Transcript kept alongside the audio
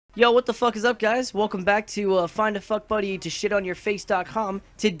Yo, what the fuck is up, guys? Welcome back to Find a Fuck Buddy to shitonyourface.com.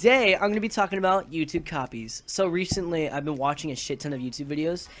 Today, I'm going to be talking about YouTube copies. So recently, I've been watching a shit ton of YouTube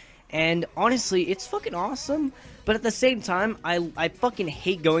videos, and honestly, it's fucking awesome. But at the same time, I fucking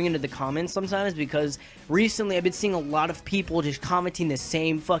hate going into the comments sometimes because recently I've been seeing a lot of people just commenting the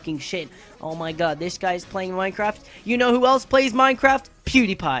same fucking shit. Oh my god, this guy's playing Minecraft. You know who else plays Minecraft?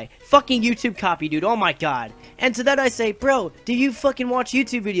 PewDiePie. Fucking YouTube copy, dude. Oh my god. And to that I say, bro, do you fucking watch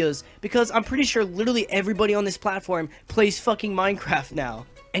YouTube videos? Because I'm pretty sure literally everybody on this platform plays fucking Minecraft now.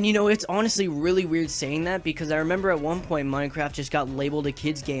 And you know, it's honestly really weird saying that because I remember at one point Minecraft just got labeled a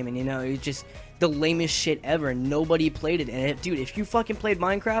kid's game, and you know, it's just the lamest shit ever. Nobody played it. And dude, if you fucking played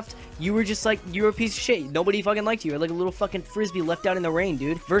Minecraft, you were just like, you were a piece of shit. Nobody fucking liked you. You're like a little fucking frisbee left out in the rain,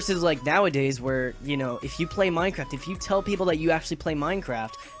 dude. Versus like nowadays where, you know, if you play Minecraft, if you tell people that you actually play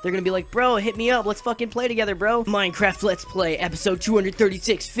Minecraft, they're gonna be like, bro, hit me up. Let's fucking play together, bro. Minecraft Let's Play, episode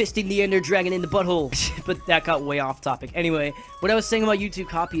 236, fisting the Ender Dragon in the butthole. But that got way off topic. Anyway, what I was saying about YouTube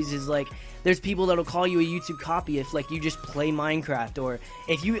copies is like, there's people that'll call you a YouTube copy if, like, you just play Minecraft, or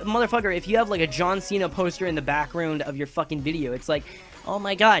if you, motherfucker, if you have, like, a John Cena poster in the background of your fucking video, it's like, oh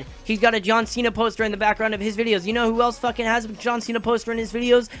my god, he's got a John Cena poster in the background of his videos. You know who else fucking has a John Cena poster in his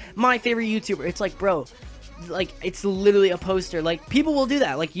videos? My favorite YouTuber. It's like, bro, like, it's literally a poster. Like, people will do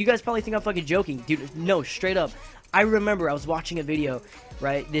that. Like, you guys probably think I'm fucking joking. Dude, no, straight up. I remember I was watching a video,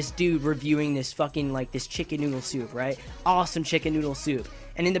 right? This dude reviewing this fucking, like, this chicken noodle soup, right? Awesome chicken noodle soup.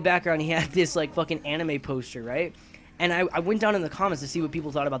 And in the background, he had this, like, fucking anime poster, right? And I went down in the comments to see what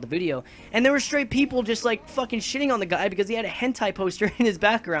people thought about the video. And there were straight people just, like, fucking shitting on the guy because he had a hentai poster in his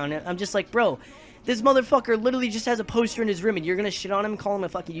background. And I'm just like, bro, this motherfucker literally just has a poster in his room and you're gonna shit on him and call him a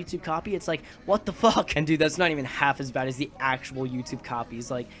fucking YouTube copy? It's like, what the fuck? And dude, that's not even half as bad as the actual YouTube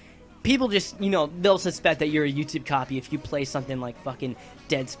copies. Like, people just, you know, they'll suspect that you're a YouTube copy if you play something like fucking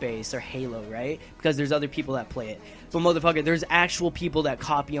Dead Space or Halo, right? Because there's other people that play it. But motherfucker, there's actual people that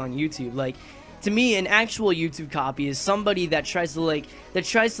copy on YouTube. Like, to me, an actual YouTube copy is somebody that tries to like,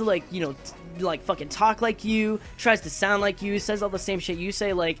 you know, like fucking talk like you, tries to sound like you, says all the same shit you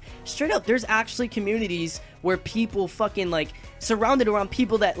say. Like, straight up, there's actually communities where people fucking, like, surrounded around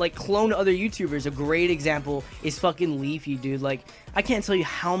people that, like, clone other YouTubers. A great example is fucking Leafy, dude. Like, I can't tell you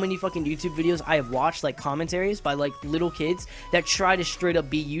how many fucking YouTube videos I have watched, like, commentaries by, like, little kids that try to straight up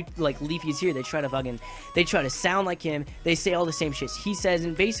be you, like, Leafy's here. They try to sound like him. They say all the same shit he says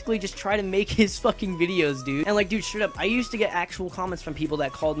and basically just try to make his fucking videos, dude. And, like, dude, straight up, I used to get actual comments from people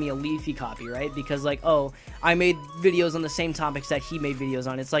that called me a Leafy copy, right? Because, like, oh, I made videos on the same topics that he made videos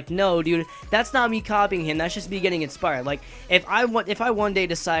on. It's like, no, dude, that's not me copying him. That's just me getting inspired. Like, if I one day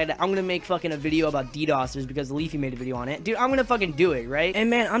decide I'm gonna make fucking a video about DDoSers because Leafy made a video on it, dude, I'm gonna fucking do it, right? And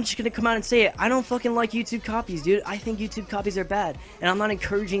man, I'm just gonna come out and say it. I don't fucking like YouTube copies, dude. I think YouTube copies are bad, and I'm not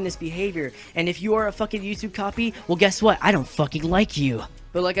encouraging this behavior. And if you are a fucking YouTube copy, well, guess what? I don't fucking like you.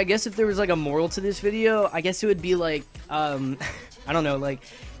 But, like, I guess if there was, like, a moral to this video, I guess it would be, like, I don't know, like,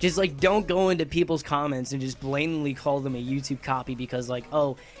 just, like, don't go into people's comments and just blatantly call them a YouTube copy because, like,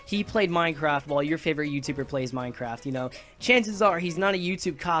 oh, he played Minecraft while your favorite YouTuber plays Minecraft, you know? Chances are he's not a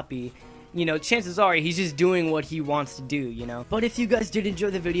YouTube copy. You know, chances are he's just doing what he wants to do, you know? But if you guys did enjoy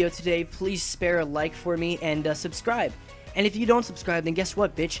the video today, please spare a like for me and subscribe. And if you don't subscribe, then guess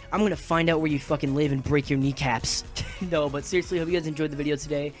what, bitch? I'm gonna find out where you fucking live and break your kneecaps. No, but seriously, hope you guys enjoyed the video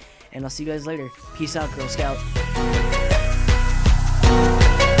today, and I'll see you guys later. Peace out, Girl Scout.